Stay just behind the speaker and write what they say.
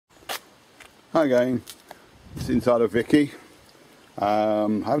Hi again, it's inside of Vicki.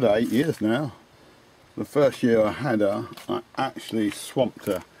 I've had her 8 years now. The first year I had her, I actually swamped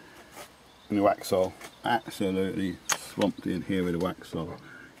her in the Waxall. Absolutely swamped in here with the Waxall.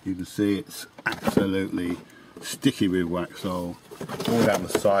 You can see it's absolutely sticky with Waxall. All down the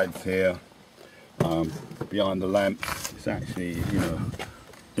sides here, behind the lamp. It's actually, you know,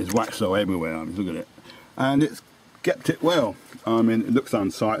 there's Waxall everywhere. I mean, look at it. And it's kept it well. I mean, it looks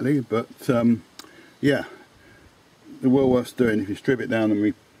unsightly, but yeah, the well worth doing. If you strip it down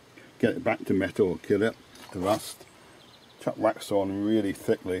and get it back to metal or kill it, the rust, chuck wax on really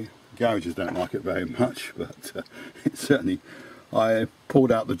thickly. Garages don't like it very much, but it certainly. I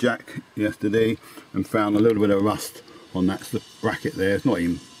pulled out the jack yesterday and found a little bit of rust on that bracket there. It's not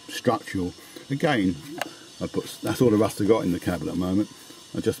even structural. Again, that's all the rust I got in the cab at the moment.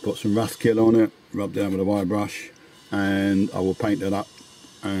 I just put some rust kill on it, rub down with a wire brush, and I will paint it up,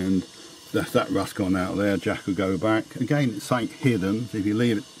 and that's that rust gone out there. Jack will go back. Again, it's ain't hidden, so if you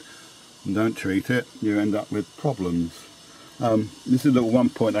leave it and don't treat it, you end up with problems. This is a little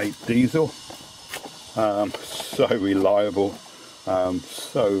 1.8 diesel, so reliable,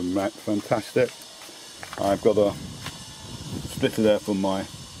 so fantastic. I've got a splitter there for my,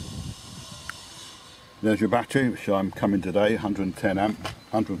 there's your battery, which I'm coming today, 110 amp,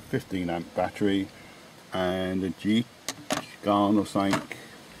 115 amp battery, and a G Garn or something,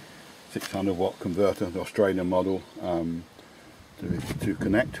 600 watt converter, the Australian model, to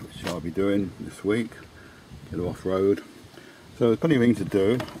connect, which I'll be doing this week, get off road. So there's plenty of things to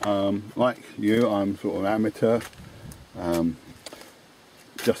do. Like you, I'm sort of amateur,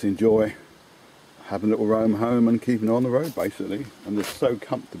 just enjoy having a little roam home and keeping on the road basically, and it's so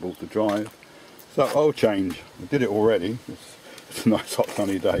comfortable to drive. So oil change, I did it already, it's a nice hot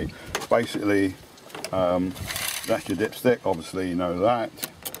sunny day. Basically, that's your dipstick, obviously you know that.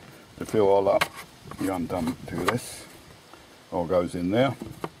 To fill all up, you undone to this, all goes in there.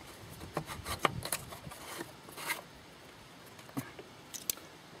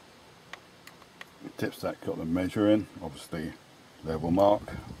 Dipstick got the measure in, obviously level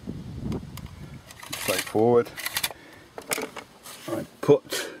mark, straightforward. I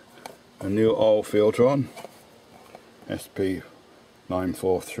put a new oil filter on,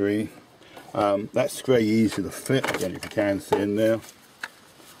 SP943. That's very easy to fit, again if you can see in there.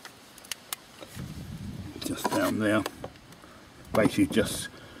 Just down there. Basically just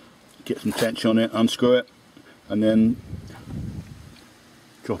get some tension on it, unscrew it, and then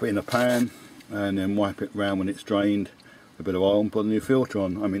drop it in a pan, and then wipe it round when it's drained, a bit of oil, and put a new filter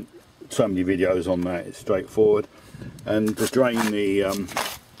on. I mean, so many videos on that, it's straightforward. And to drain the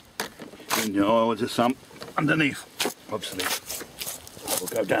engine oil, there's a sump underneath, obviously. We'll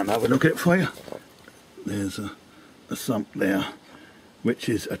go down and have a look at it for you. There's a sump there, which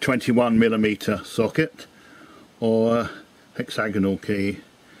is a 21mm socket, or a hexagonal key,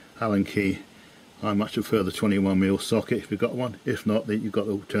 Allen key. I much prefer the 21mm socket if you've got one. If not, then you've got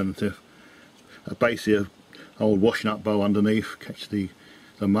the alternative. Basically an old washing up bowl underneath, catch the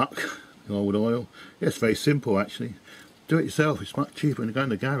muck, the old oil. Yeah, it's very simple actually. Do it yourself, it's much cheaper than to go in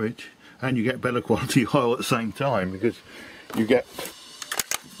the garage, and you get better quality oil at the same time, because you get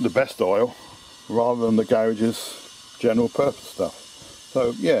the best oil rather than the garage's general purpose stuff.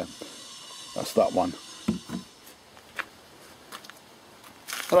 So yeah, that's that one.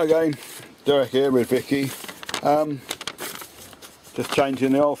 Hello again, Derek here with Vicki. Just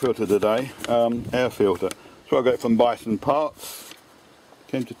changing the oil filter today, air filter. So I got it from Bison Parts.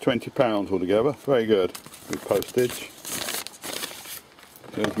 Came to £20 altogether, very good, with postage.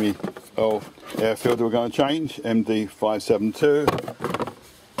 There's me oil air filter we're going to change, MD572.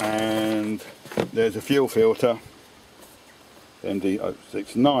 And there's a fuel filter,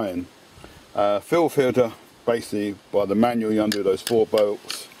 MD069. Fuel filter, basically by the manual you undo those 4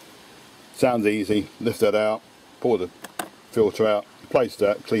 bolts. Sounds easy, lift that out, pour the filter out, replace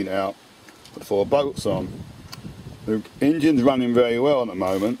that, clean it out, put 4 bolts on. The engine's running very well at the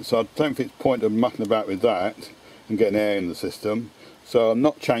moment, so I don't think it's point of mucking about with that and getting air in the system. So I'm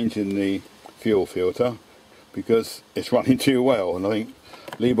not changing the fuel filter because it's running too well, and I think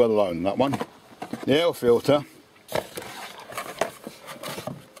leave it alone, that one. The air filter,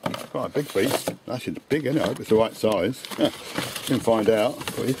 quite a big beast. Actually it's big, isn't it? I hope it's the right size. Yeah, you can find out,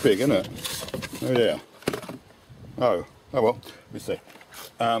 but it's big, isn't it? Oh dear. Oh well, let me see.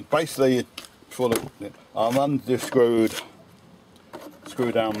 Basically, I'm undescrewed,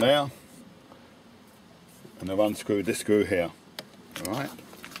 screw down there, and I've unscrewed this screw here. Alright,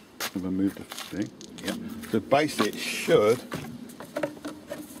 I'm going to move the thing. Yeah. So basically it should,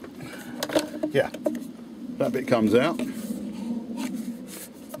 yeah, that bit comes out.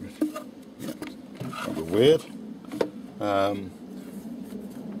 Yeah. weird.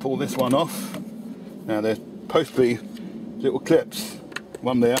 Pull this one off. Now there's supposed to be little clips.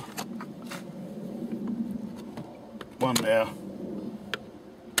 One there. One there.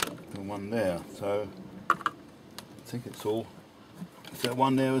 And one there. So I think it's all. Is there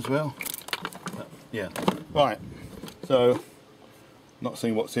one there as well? Yeah. Right. So not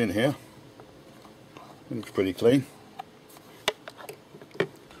seeing what's in here. It looks pretty clean.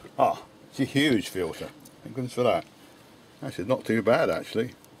 Ah, it's a huge filter. Thank goodness for that. Actually, not too bad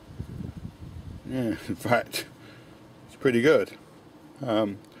actually. Yeah, in fact, it's pretty good.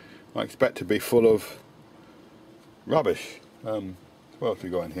 I expect to be full of rubbish. What else have we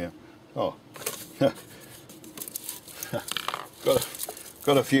got in here? Oh,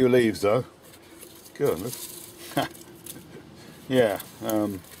 got a few leaves though. Good. Look. Yeah,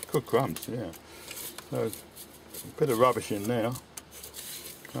 good crumbs. Yeah. So a bit of rubbish in there.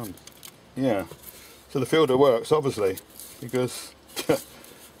 Crumbs. Yeah. So the filter works obviously because that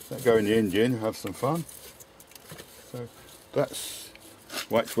go in the engine. Have some fun. So that's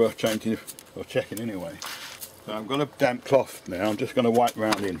why it's worth changing or checking anyway. So I've got a damp cloth now. I'm just going to wipe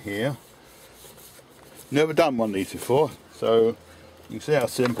round in here. Never done one of these before, so you can see how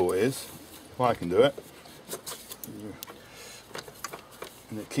simple it is. If I can do it.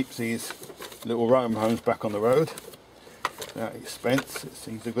 And it keeps these little Romahomes back on the road without expense. It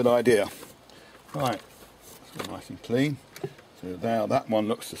seems a good idea. Right, it's nice and clean. So now that one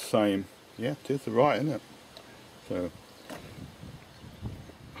looks the same. Yeah, it is right, isn't it? So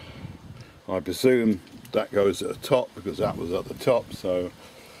I presume that goes at the top because that was at the top, so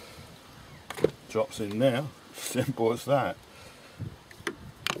drops in there. Simple as that.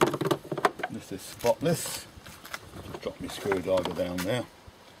 This is spotless. Drop my screwdriver down there.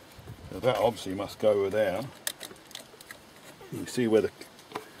 So that obviously must go over there. You can see where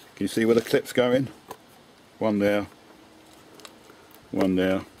the clips go in? One there, one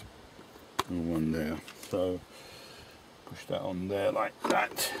there, and one there. So push that on there like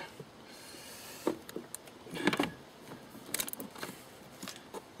that.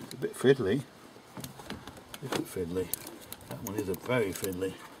 It's a bit fiddly. Isn't fiddly. That one is a very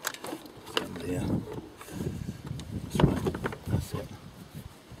fiddly. It's under here. This way. That's it.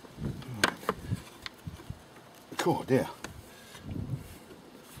 Right. Oh dear.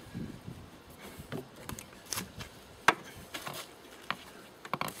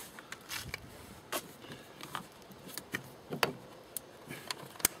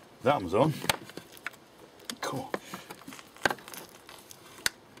 That one's on. Cool.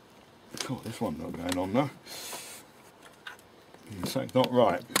 Cool, this one's not going on though. Something's not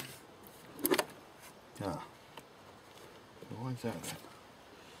right. Ah. So why is that then?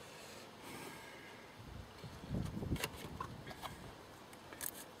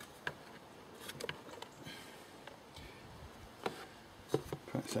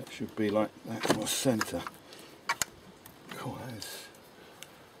 Perhaps that should be like that more centre. Cool,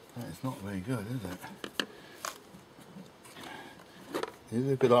 that is not very good, is it? It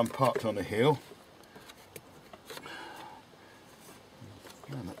is a bit unparked on the hill.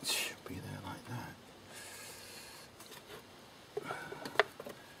 And that should be there like that.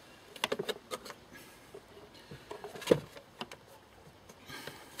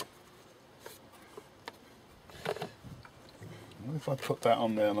 What if I put that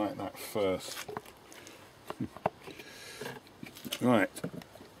on there like that first? Right.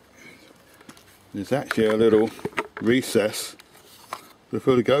 There's actually a little recess the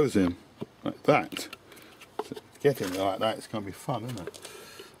footer goes in, like that. So getting it like that, it's going to be fun, isn't it?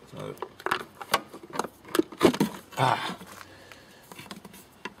 So,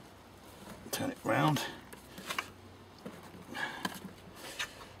 turn it round.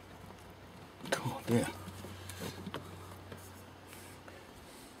 Oh dear.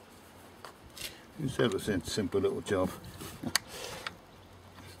 Who said it was a simple little job?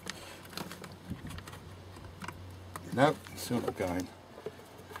 No, still not going.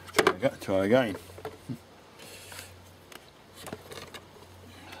 Try again.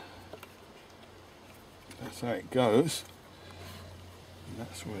 That's how it goes. And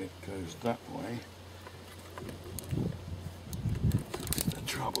that's where it goes that way. The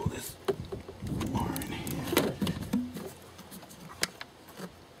trouble is more in here.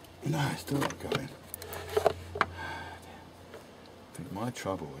 No, it's still not going. I think my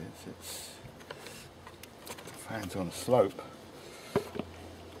trouble is it's the fan's on a slope.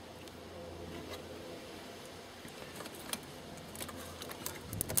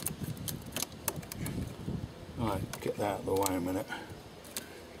 Right, get that out of the way a minute.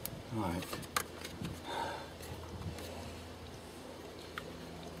 Right.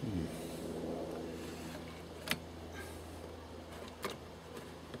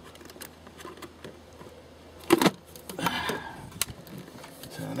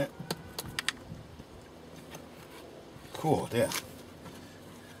 Oh dear.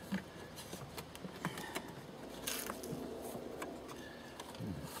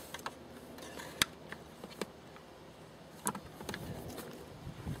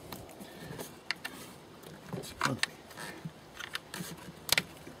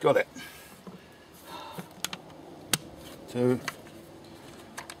 Got it. 2,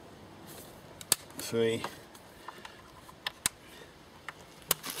 3,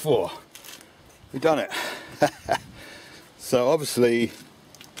 4. We've done it. So obviously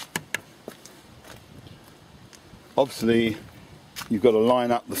you've got to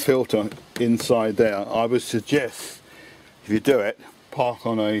line up the filter inside there. I would suggest, if you do it, park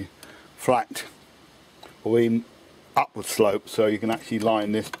on a flat or even upward slope so you can actually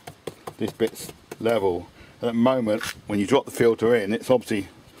line this bit's level. At the moment when you drop the filter in, it's obviously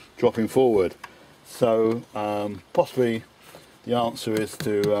dropping forward, so possibly the answer is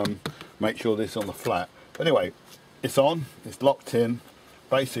to make sure this is on the flat. But anyway, it's on, it's locked in.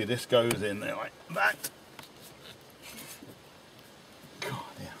 Basically this goes in there like that. God,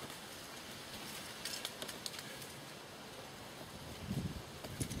 yeah.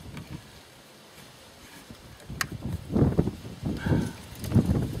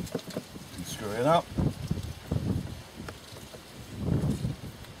 Screw it up.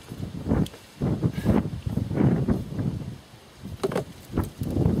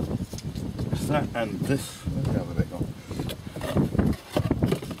 That and this, where's the other bit gone?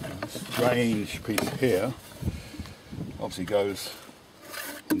 This strange piece here obviously goes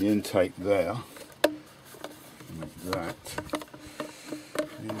in the intake there, like that,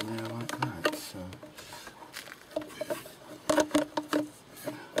 in there like that.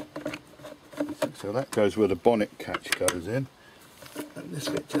 So that goes where the bonnet catch goes in, and this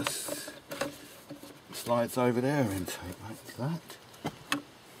bit just slides over there intake like that.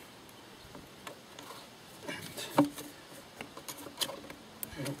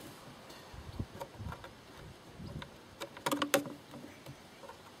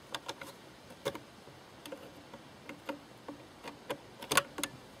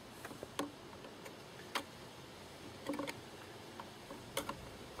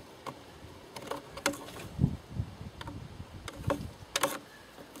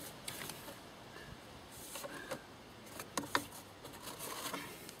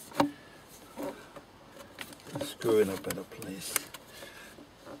 Screw in a better place.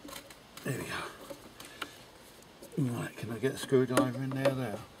 There we go. Right, can I get a screwdriver in there?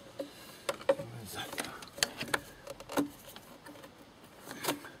 Where's that go?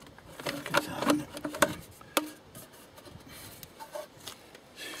 Get out of it.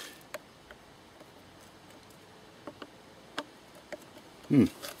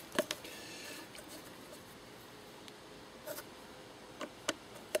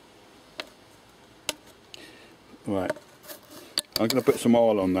 Right, I'm going to put some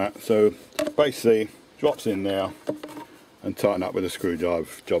oil on that, so basically drops in there and tighten up with a screwdriver,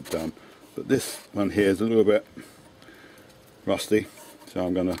 job done. But this one here is a little bit rusty, so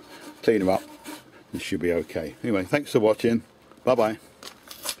I'm going to clean them up. It should be okay. Anyway, thanks for watching. Bye bye.